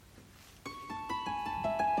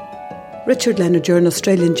Richard Leonard, you're an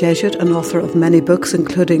Australian Jesuit and author of many books,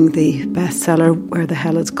 including the bestseller Where the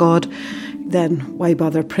Hell Is God, then Why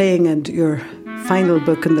Bother Praying, and your final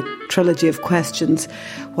book in the trilogy of questions,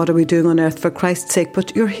 What Are We Doing on Earth for Christ's Sake?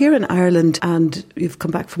 But you're here in Ireland and you've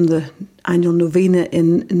come back from the annual novena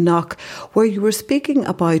in Knock, where you were speaking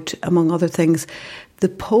about, among other things, the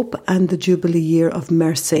Pope and the Jubilee Year of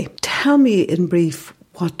Mercy. Tell me in brief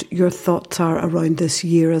what your thoughts are around this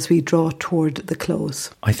year as we draw toward the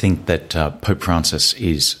close. I think that Pope Francis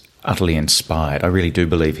is utterly inspired. I really do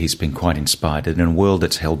believe he's been quite inspired. And in a world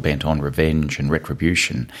that's hell-bent on revenge and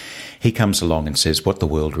retribution, he comes along and says what the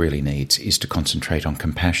world really needs is to concentrate on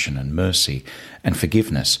compassion and mercy and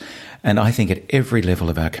forgiveness. And I think at every level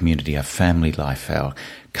of our community, our family life, our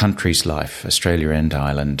country's life, Australia and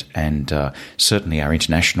Ireland, and certainly our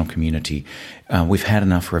international community, we've had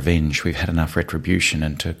enough revenge, we've had enough retribution,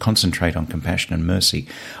 and to concentrate on compassion and mercy,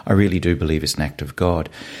 I really do believe is an act of God.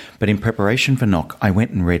 But in preparation for Knock, I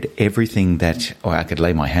went and read everything that, or I could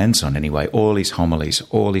lay my hands on anyway, all his homilies,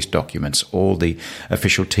 all his documents, all the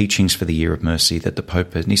official teachings for the Year of Mercy that the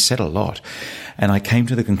Pope has, and he said a lot. And I came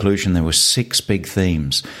to the conclusion there were 6 big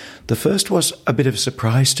themes. The first was a bit of a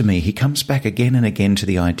surprise to me. He comes back again and again to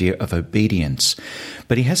the idea of obedience,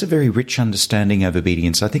 but he has a very rich understanding of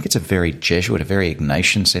obedience. I think it's a very Jesuit, a very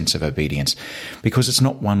Ignatian sense of obedience, because it's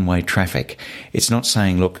not one-way traffic. It's not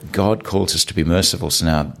saying, look, God calls us to be merciful, so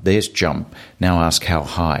now there's jump, now ask how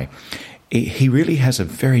high. He really has a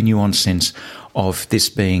very nuanced sense of this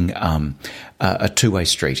being a two-way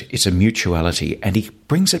street. It's a mutuality, and he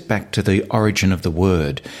brings it back to the origin of the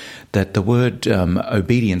word, that the word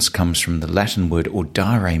obedience comes from the Latin word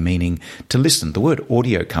audire, meaning to listen. The word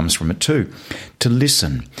audio comes from it too, to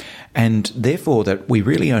listen. And therefore that we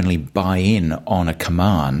really only buy in on a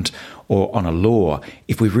command or on a law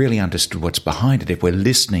if we really understood what's behind it, if we're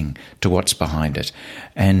listening to what's behind it.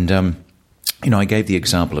 And I gave the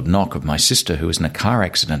example of Knock, of my sister who was in a car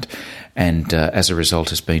accident and as a result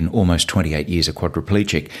has been almost 28 years a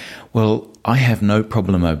quadriplegic. Well, I have no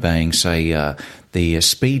problem obeying, say, the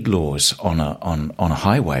speed laws on a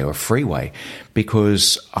highway or a freeway,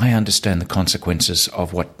 because I understand the consequences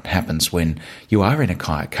of what happens when you are in a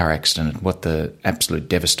car accident, what the absolute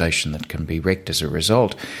devastation that can be wreaked as a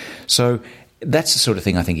result. So that's the sort of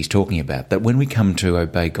thing I think he's talking about, that when we come to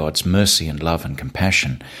obey God's mercy and love and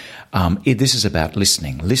compassion, this is about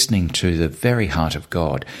listening to the very heart of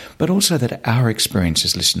God, but also that our experience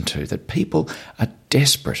is listened to, that people are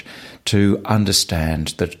desperate to understand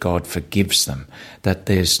that God forgives them, that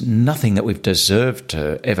there's nothing that we've deserved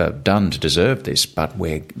to ever done to deserve this, but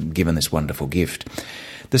we're given this wonderful gift.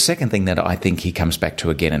 The second thing that I think he comes back to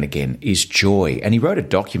again and again is joy. And he wrote a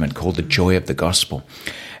document called The Joy of the Gospel.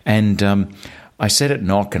 And I said at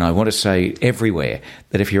Knock, and I want to say everywhere,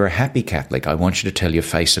 that if you're a happy Catholic, I want you to tell your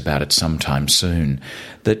face about it sometime soon.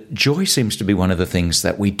 That joy seems to be one of the things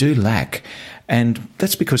that we do lack. And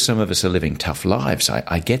that's because some of us are living tough lives.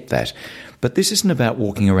 I get that. But this isn't about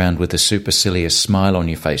walking around with a supercilious smile on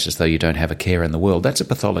your face as though you don't have a care in the world. That's a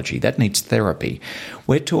pathology. That needs therapy.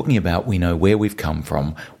 We're talking about we know where we've come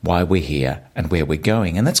from, why we're here, and where we're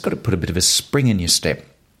going. And that's got to put a bit of a spring in your step.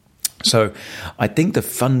 So I think the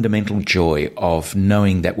fundamental joy of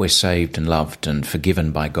knowing that we're saved and loved and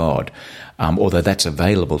forgiven by God, although that's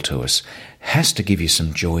available to us, has to give you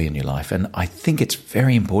some joy in your life. And I think it's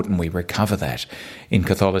very important we recover that in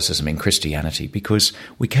Catholicism, in Christianity, because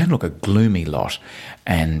we can look a gloomy lot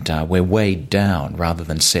and we're weighed down rather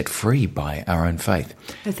than set free by our own faith.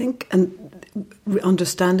 I think, and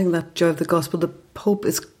understanding that joy of the gospel, the Pope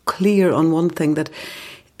is clear on one thing, that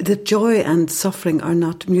joy and suffering are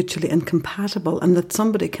not mutually incompatible, and that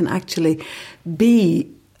somebody can actually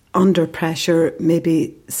be under pressure,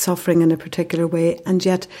 maybe suffering in a particular way, and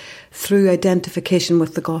yet through identification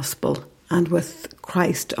with the gospel and with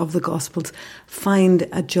Christ of the Gospels, find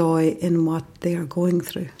a joy in what they are going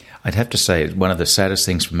through. I'd have to say one of the saddest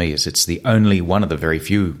things for me is it's the only one of the very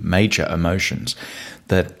few major emotions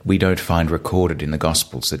that we don't find recorded in the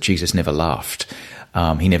Gospels, that Jesus never laughed.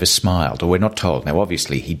 He never smiled, or we're not told. Now,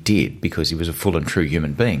 obviously, he did, because he was a full and true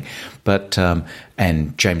human being. But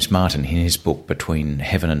and James Martin, in his book Between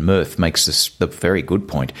Heaven and Mirth, makes the very good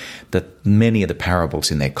point that many of the parables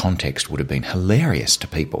in their context would have been hilarious to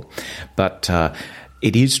people. But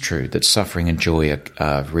it is true that suffering and joy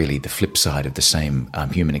are really the flip side of the same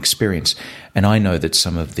human experience. And I know that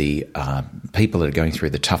some of the people that are going through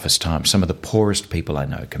the toughest times, some of the poorest people I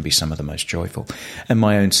know, can be some of the most joyful. And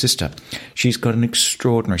my own sister, she's got an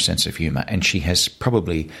extraordinary sense of humour, and she has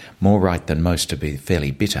probably more right than most to be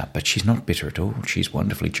fairly bitter, but she's not bitter at all. She's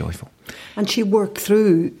wonderfully joyful. And she worked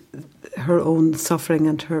through her own suffering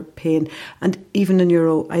and her pain. And even in your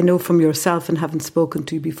own, I know from yourself, and having spoken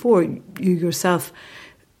to you before, you yourself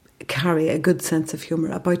carry a good sense of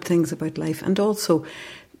humour about things, about life, and also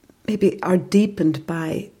maybe are deepened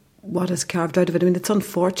by what is carved out of it. I mean, it's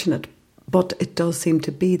unfortunate, but it does seem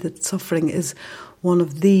to be that suffering is one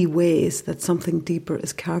of the ways that something deeper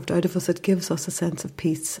is carved out of us. It gives us a sense of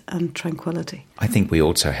peace and tranquility. I think we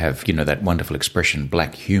also have, that wonderful expression,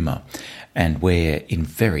 black humour, and where in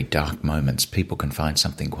very dark moments people can find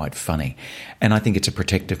something quite funny. And I think it's a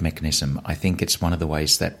protective mechanism. I think it's one of the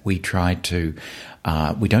ways that we try to,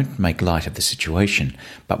 we don't make light of the situation,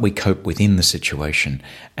 but we cope within the situation.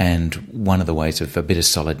 And one of the ways of a bit of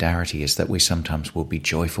solidarity is that we sometimes will be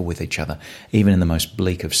joyful with each other, even in the most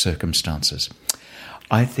bleak of circumstances.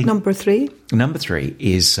 I think Number three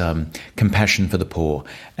is compassion for the poor.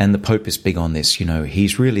 And the Pope is big on this.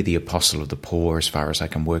 He's really the apostle of the poor as far as I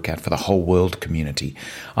can work out for the whole world community.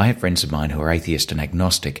 I have friends of mine who are atheist and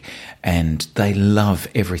agnostic, and they love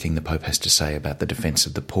everything the Pope has to say about the defence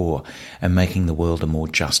of the poor and making the world a more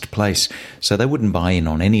just place. So they wouldn't buy in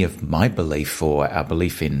on any of my belief or our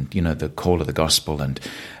belief in, the call of the gospel and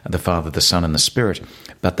the Father, the Son and the Spirit,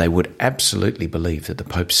 but they would absolutely believe that the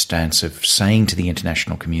Pope's stance of saying to the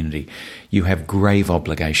international community, you have grave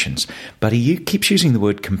obligations. But he keeps using the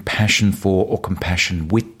word compassion for or compassion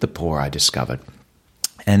with the poor, I discovered.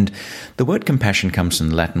 And the word compassion comes from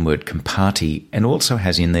the Latin word compati and also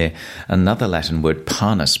has in there another Latin word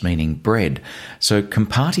panis, meaning bread. So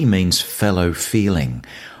compati means fellow feeling,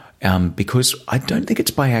 because I don't think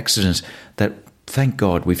it's by accident that, thank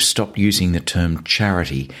God, we've stopped using the term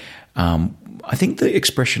charity. I think the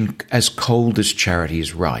expression as cold as charity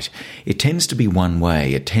is right. It tends to be one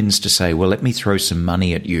way. It tends to say, well, let me throw some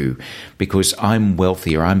money at you because I'm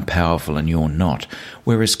wealthy or I'm powerful and you're not.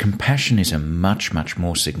 Whereas compassion is a much, much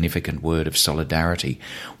more significant word of solidarity.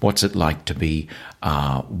 What's it like to be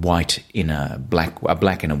white in a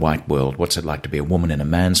black in a white world? What's it like to be a woman in a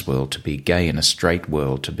man's world, to be gay in a straight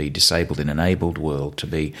world, to be disabled in an abled world, to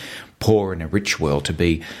be poor in a rich world, to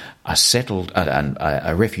be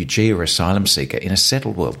a refugee or asylum seeker in a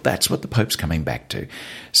settled world? That's what the Pope's coming back to,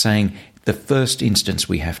 saying the first instance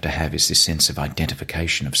we have to have is this sense of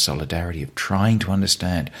identification, of solidarity, of trying to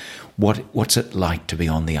understand what's it like to be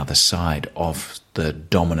on the other side of the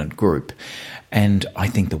dominant group. And I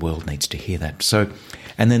think the world needs to hear that. So,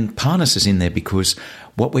 and then panis is in there because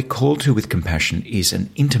what we're called to with compassion is an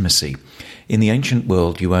intimacy. In the ancient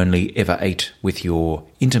world, you only ever ate with your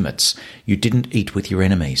intimates. You didn't eat with your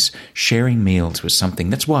enemies. Sharing meals was something.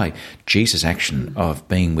 That's why Jesus' action of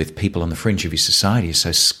being with people on the fringe of his society is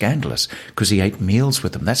so scandalous, because he ate meals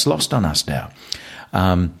with them. That's lost on us now.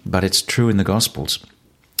 But it's true in the Gospels.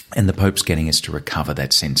 And the Pope's getting us to recover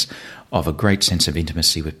that sense of a great sense of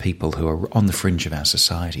intimacy with people who are on the fringe of our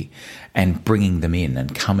society and bringing them in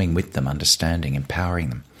and coming with them, understanding, empowering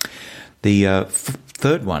them. The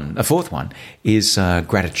fourth one is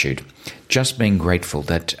gratitude. Just being grateful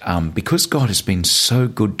that because God has been so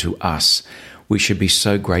good to us, we should be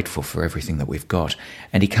so grateful for everything that we've got.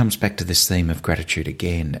 And he comes back to this theme of gratitude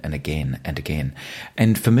again and again and again.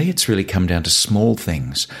 And for me, it's really come down to small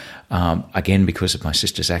things. Again, because of my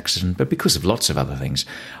sister's accident, but because of lots of other things.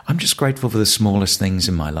 I'm just grateful for the smallest things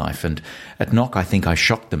in my life. And at Knock, I think I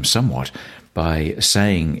shocked them somewhat by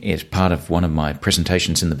saying, as part of one of my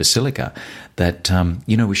presentations in the Basilica, that,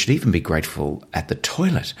 we should even be grateful at the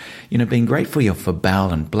toilet. Being grateful for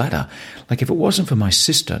bowel and bladder. Like, if it wasn't for my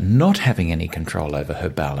sister not having any control over her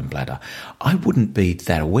bowel and bladder, I wouldn't be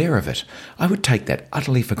that aware of it. I would take that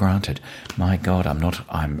utterly for granted. My God,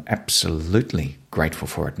 I'm absolutely grateful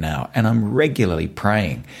for it now. And I'm regularly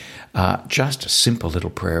praying just a simple little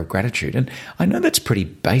prayer of gratitude. And I know that's pretty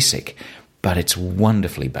basic, but it's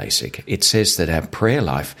wonderfully basic. It says that our prayer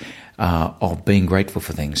life of being grateful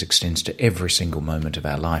for things extends to every single moment of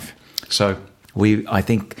our life. So I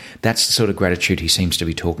think that's the sort of gratitude he seems to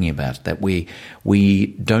be talking about, that we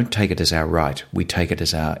don't take it as our right, we take it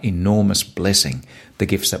as our enormous blessing, the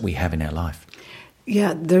gifts that we have in our life.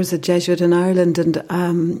 Yeah, there's a Jesuit in Ireland, and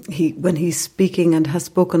when he's speaking and has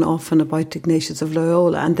spoken often about Ignatius of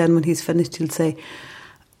Loyola, and then when he's finished, he'll say,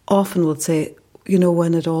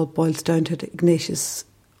 when it all boils down to it, Ignatius'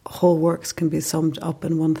 whole works can be summed up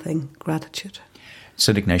in one thing: gratitude.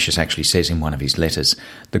 St. Ignatius actually says in one of his letters,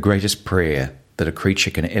 the greatest prayer that a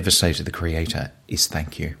creature can ever say to the Creator is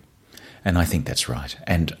thank you. And I think that's right.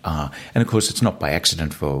 And of course, it's not by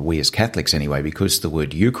accident for we as Catholics anyway, because the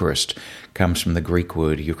word Eucharist comes from the Greek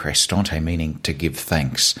word Eucharistonte, meaning to give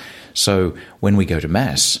thanks. So when we go to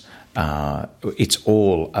Mass, it's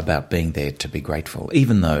all about being there to be grateful,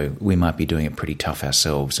 even though we might be doing it pretty tough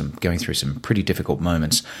ourselves and going through some pretty difficult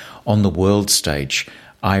moments. On the world stage,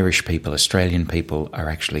 Irish people, Australian people are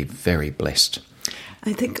actually very blessed.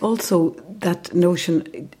 I think also that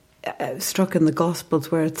notion struck in the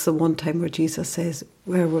Gospels, where it's the one time where Jesus says,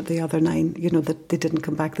 where were the other 9, that they didn't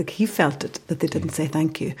come back. Like, he felt it, that they didn't say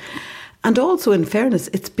thank you. And also, in fairness,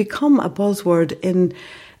 it's become a buzzword in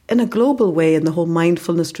a global way, in the whole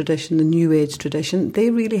mindfulness tradition, the New Age tradition.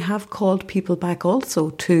 They really have called people back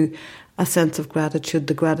also to a sense of gratitude,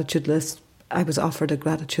 the gratitude list. I was offered a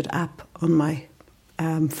gratitude app on my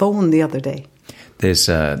phone the other day. There's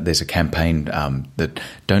a campaign that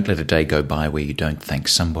don't let a day go by where you don't thank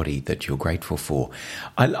somebody that you're grateful for.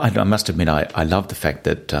 I must admit, I love the fact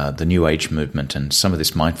that the New Age movement and some of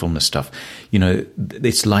this mindfulness stuff,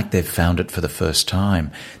 it's like they've found it for the first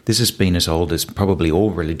time. This has been as old as probably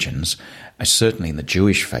all religions. Certainly in the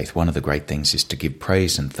Jewish faith, one of the great things is to give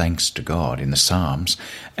praise and thanks to God in the Psalms.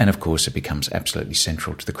 And of course, it becomes absolutely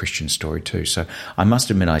central to the Christian story too. So I must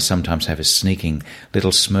admit, I sometimes have a sneaking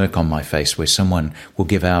little smirk on my face where someone will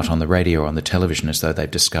give out on the radio or on the television as though they've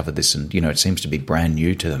discovered this, and it seems to be brand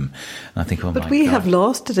new to them. And I think, but we have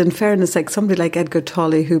lost it, in fairness, like somebody like Edgar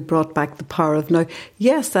Tolley, who brought back the power of now.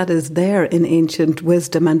 Yes, that is there in ancient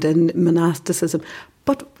wisdom and in monasticism,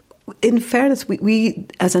 but in fairness, we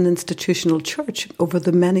as an institutional church over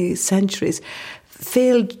the many centuries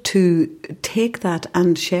failed to take that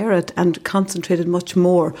and share it and concentrated much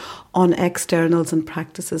more on externals and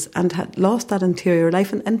practices, and had lost that interior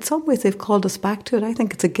life. And in some ways they've called us back to it. I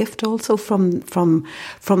think it's a gift also from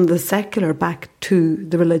the secular back to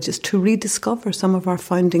the religious, to rediscover some of our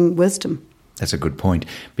founding wisdom. That's a good point,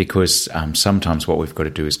 because sometimes what we've got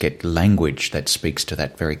to do is get language that speaks to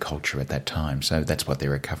that very culture at that time. So that's what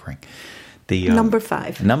they're recovering. Number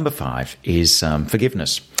 5. Number 5 is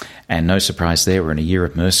forgiveness. And no surprise there, we're in a year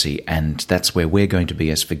of mercy, and that's where we're going to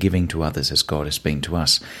be as forgiving to others as God has been to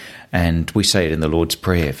us. And we say it in the Lord's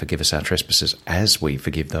Prayer, forgive us our trespasses as we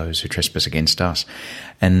forgive those who trespass against us.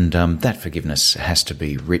 And that forgiveness has to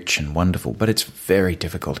be rich and wonderful, but it's very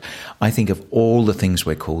difficult. I think of all the things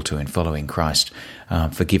we're called to in following Christ,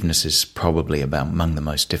 forgiveness is probably among the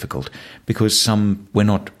most difficult, because St.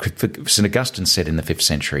 Augustine said in the 5th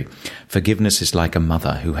century, forgiveness is like a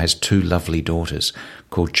mother who has 2 lovely daughters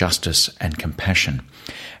called justice and compassion.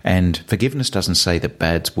 And forgiveness doesn't say that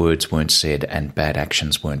bad words weren't said and bad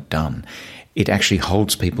actions weren't done. It actually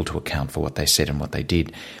holds people to account for what they said and what they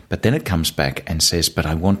did. But then it comes back and says, but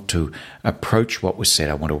I want to approach what was said,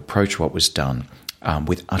 I want to approach what was done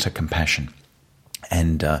with utter compassion.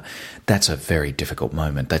 And that's a very difficult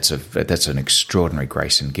moment. That's an extraordinary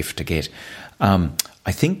grace and gift to get.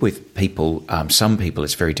 I think with people, some people,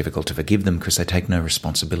 it's very difficult to forgive them because they take no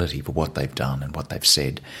responsibility for what they've done and what they've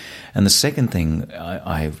said. And the second thing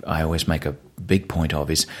I always make a big point of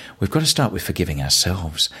is we've got to start with forgiving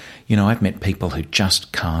ourselves. I've met people who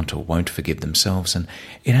just can't or won't forgive themselves, and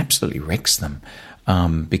it absolutely wrecks them.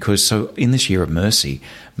 Because so in this year of mercy,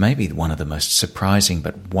 maybe one of the most surprising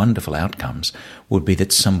but wonderful outcomes would be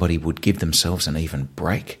that somebody would give themselves an even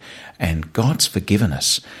break. And God's forgiven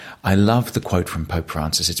us. I love the quote from Pope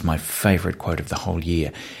Francis. It's my favourite quote of the whole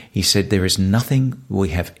year. He said, there is nothing we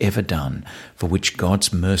have ever done for which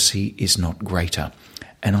God's mercy is not greater.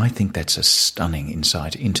 And I think that's a stunning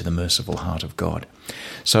insight into the merciful heart of God.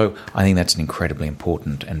 So I think that's an incredibly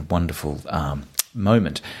important and wonderful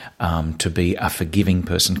moment to be a forgiving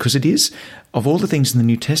person, because it is, of all the things in the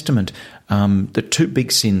New Testament, the 2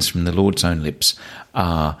 big sins from the Lord's own lips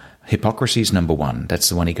are hypocrisy is number 1. That's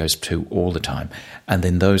the one he goes to all the time. And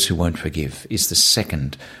then those who won't forgive is the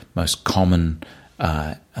second most common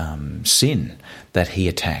sin that he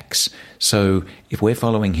attacks. So if we're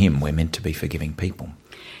following him, we're meant to be forgiving people.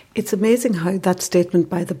 It's amazing how that statement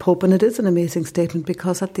by the Pope, and it is an amazing statement,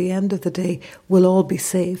 because at the end of the day, we'll all be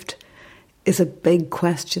saved, is a big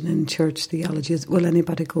question in church theology. Is, will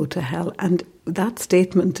anybody go to hell? And that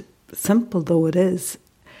statement, simple though it is,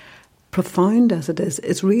 profound as it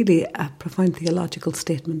is really a profound theological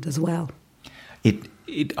statement as well.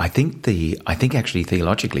 I think actually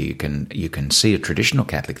theologically you can see a traditional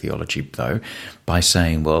Catholic theology though by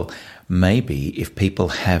saying, well, maybe if people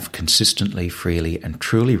have consistently, freely and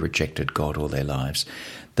truly rejected God all their lives,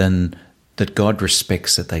 then that God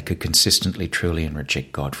respects that they could consistently, truly, and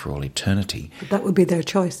reject God for all eternity. But that would be their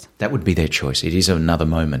choice. That would be their choice. It is another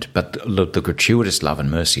moment. But look, the gratuitous love and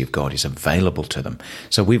mercy of God is available to them.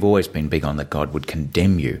 So we've always been big on that God would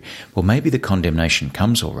condemn you. Well, maybe the condemnation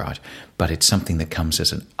comes all right, but it's something that comes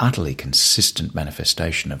as an utterly consistent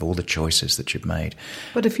manifestation of all the choices that you've made.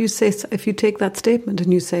 But if you take that statement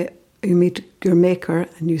and you meet your Maker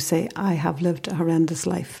and you say, I have lived a horrendous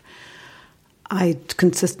life, I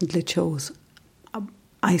consistently chose,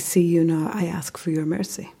 I see you now, I ask for your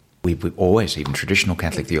mercy. We've always, even traditional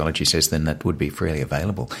Catholic theology says then that would be freely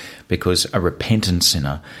available, because a repentant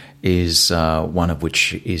sinner is one of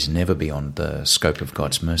which is never beyond the scope of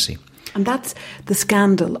God's mercy. And that's the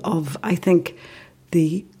scandal of, I think,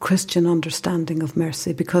 the Christian understanding of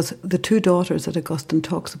mercy, because the two daughters that Augustine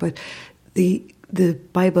talks about, the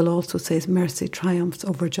Bible also says mercy triumphs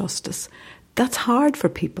over justice. That's hard for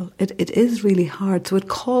people. It is really hard. So it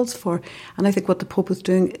calls for, and I think what the Pope is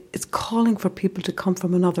doing is calling for people to come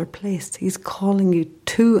from another place. He's calling you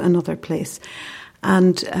to another place.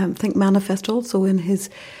 And I think manifest also in his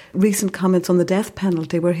recent comments on the death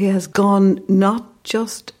penalty, where he has gone not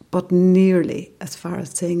just but nearly as far as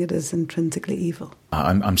saying it is intrinsically evil.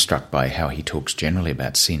 I'm struck by how he talks generally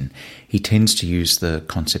about sin. He tends to use the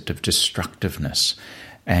concept of destructiveness.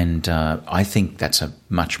 And I think that's a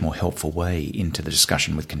much more helpful way into the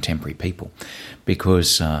discussion with contemporary people,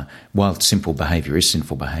 because while simple behaviour is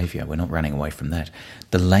sinful behaviour, we're not running away from that,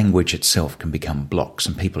 the language itself can become blocks,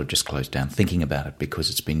 and people have just closed down thinking about it because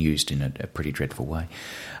it's been used in a pretty dreadful way.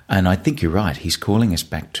 And I think you're right, he's calling us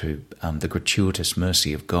back to the gratuitous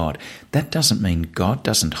mercy of God. That doesn't mean God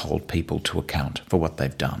doesn't hold people to account for what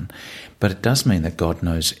they've done, but it does mean that God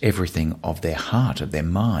knows everything of their heart, of their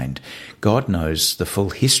mind. God knows the full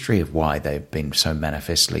history of why they've been so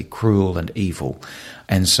manifestly cruel and evil.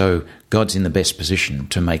 And so God's in the best position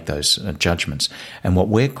to make those judgments. And what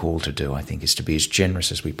we're called to do, I think, is to be as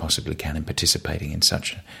generous as we possibly can in participating in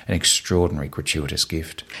such an extraordinary gratuitous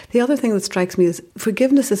gift. The other thing that strikes me is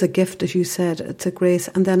forgiveness is a gift, as you said. It's a grace,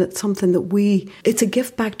 and then it's something that it's a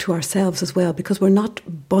gift back to ourselves as well, because we're not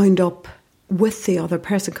bound up with the other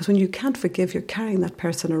person, because when you can't forgive, you're carrying that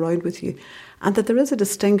person around with you. And that there is a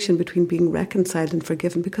distinction between being reconciled and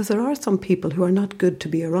forgiven, because there are some people who are not good to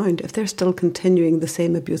be around. If they're still continuing the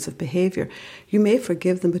same abusive behaviour, you may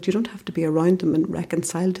forgive them, but you don't have to be around them and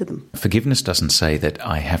reconcile to them. Forgiveness doesn't say that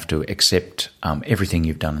I have to accept everything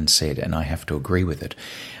you've done and said and I have to agree with it.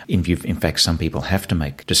 In fact, some people have to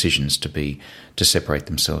make decisions to separate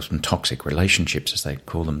themselves from toxic relationships, as they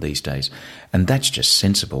call them these days. And that's just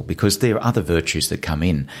sensible, because there are other virtues that come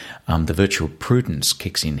in. The virtue of prudence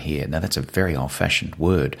kicks in here. Now, that's a very old-fashioned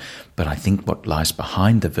word, but I think what lies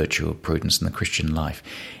behind the virtue of prudence in the Christian life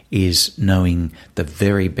is knowing the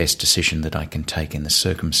very best decision that I can take in the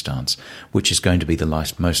circumstance, which is going to be the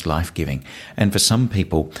most life-giving. And for some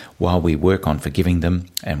people, while we work on forgiving them,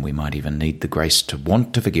 and we might even need the grace to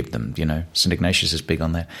want to forgive them, St. Ignatius is big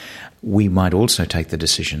on that, we might also take the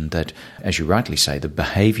decision that, as you rightly say, the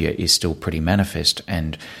behaviour is still pretty manifest,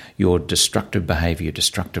 and your destructive behaviour,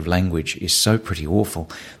 destructive language is so pretty awful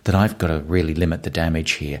that I've got to really limit the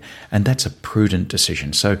damage here. And that's a prudent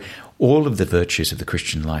decision. So all of the virtues of the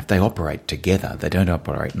Christian life, they operate together. They don't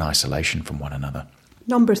operate in isolation from one another.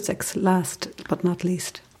 Number 6, last but not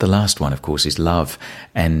least. The last one, of course, is love.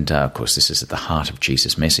 And, of course, this is at the heart of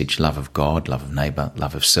Jesus' message: love of God, love of neighbour,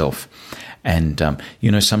 love of self. And,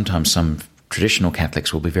 sometimes some traditional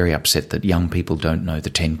Catholics will be very upset that young people don't know the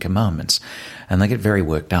 10 Commandments. And they get very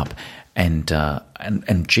worked up.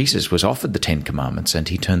 And Jesus was offered the 10 Commandments, and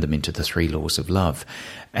he turned them into the 3 laws of love.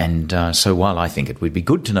 And so while I think it would be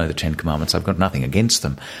good to know the 10 Commandments, I've got nothing against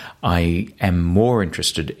them. I am more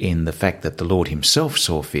interested in the fact that the Lord himself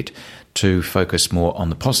saw fit to focus more on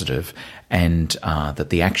the positive, and that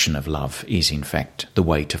the action of love is in fact the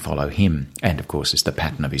way to follow him, and of course is the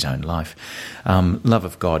pattern of his own life. Love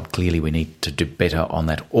of God, clearly we need to do better on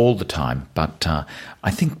that all the time, but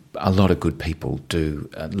I think a lot of good people do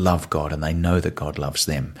love God, and they know that God loves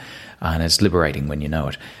them, and it's liberating when you know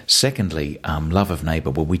it. Secondly, love of neighbour,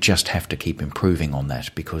 well, we just have to keep improving on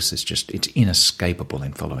that, because it's inescapable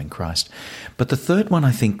in following Christ. But the third one,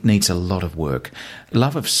 I think, needs a lot of work.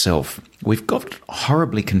 Love of self. We've got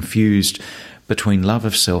horribly confused between love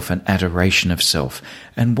of self and adoration of self.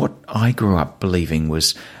 And what I grew up believing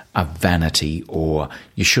was a vanity, or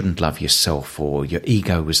you shouldn't love yourself, or your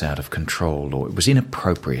ego was out of control, or it was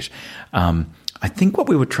inappropriate. I think what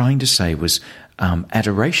we were trying to say was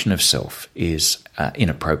adoration of self is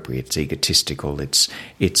inappropriate, it's egotistical, it's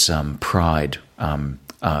pride gone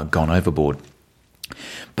overboard.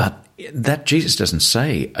 But that Jesus doesn't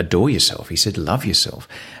say adore yourself. He said love yourself.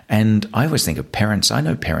 And I always think of parents. I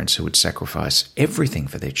know parents who would sacrifice everything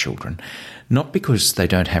for their children, not because they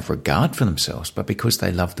don't have regard for themselves, but because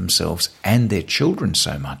they love themselves and their children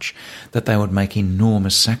so much that they would make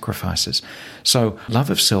enormous sacrifices. So love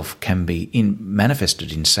of self can be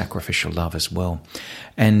manifested in sacrificial love as well.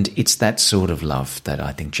 And it's that sort of love that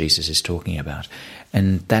I think Jesus is talking about.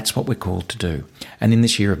 And that's what we're called to do. And in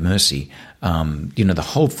this year of mercy, the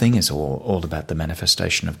whole thing is all about the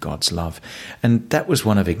manifestation of God's love. And that was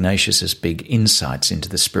one of Ignatius's big insights into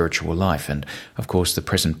the spiritual life. And of course, the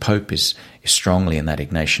present Pope is strongly in that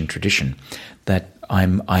Ignatian tradition, that I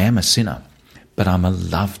am a sinner, but I'm a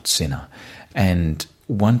loved sinner. And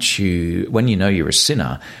when you know you're a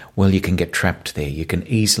sinner, well, you can get trapped there. You can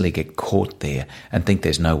easily get caught there and think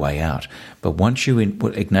there's no way out. But what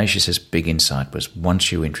Ignatius's big insight was,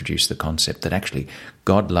 once you introduce the concept that actually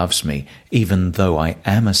God loves me even though I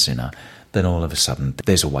am a sinner, then all of a sudden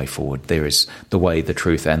there's a way forward. There is the way, the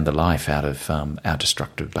truth and the life out of our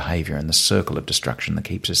destructive behaviour and the circle of destruction that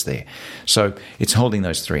keeps us there. So it's holding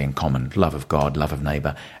those three in common: love of God, love of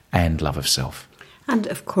neighbour and love of self. And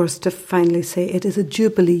of course, to finally say, it is a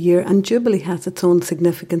Jubilee year, and Jubilee has its own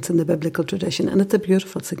significance in the biblical tradition, and it's a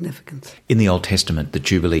beautiful significance. In the Old Testament, the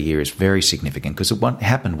Jubilee year is very significant because it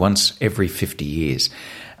happened once every 50 years.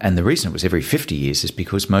 And the reason it was every 50 years is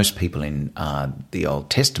because most people in the Old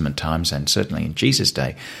Testament times, and certainly in Jesus'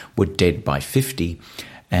 day, were dead by 50.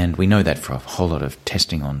 And we know that for a whole lot of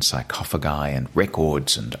testing on sarcophagi and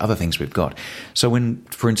records and other things we've got. So when,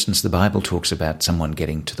 for instance, the Bible talks about someone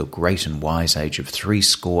getting to the great and wise age of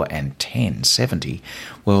 70,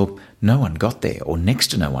 well, no one got there, or next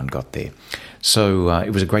to no one got there. So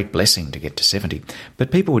it was a great blessing to get to 70.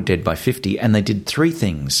 But people were dead by 50, and they did three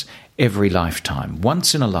things every lifetime.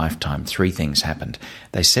 Once in a lifetime, three things happened.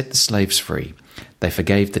 They set the slaves free, they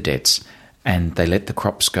forgave the debts, and they let the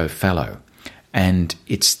crops go fallow. And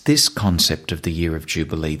it's this concept of the year of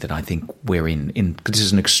Jubilee that I think we're in. This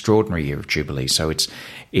is an extraordinary year of Jubilee, so it's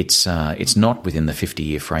not within the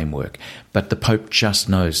 50-year framework. But the Pope just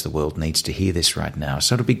knows the world needs to hear this right now.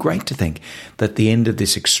 So it'll be great to think that the end of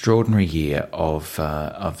this extraordinary year of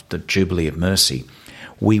the Jubilee of Mercy,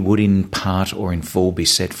 we would in part or in full be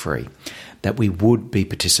set free, that we would be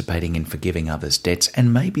participating in forgiving others' debts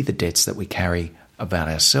and maybe the debts that we carry about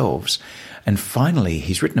ourselves. And finally,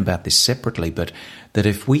 he's written about this separately, but that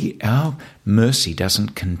if our mercy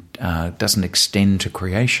doesn't extend to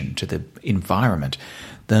creation, to the environment,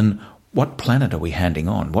 then what planet are we handing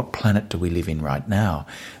on? What planet do we live in right now?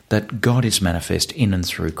 That God is manifest in and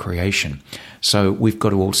through creation. So we've got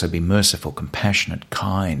to also be merciful, compassionate,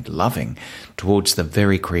 kind, loving towards the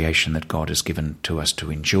very creation that God has given to us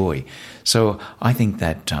to enjoy. So I think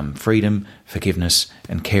that freedom, forgiveness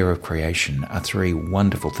and care of creation are three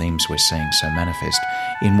wonderful themes we're seeing so manifest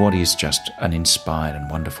in what is just an inspired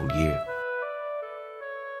and wonderful year.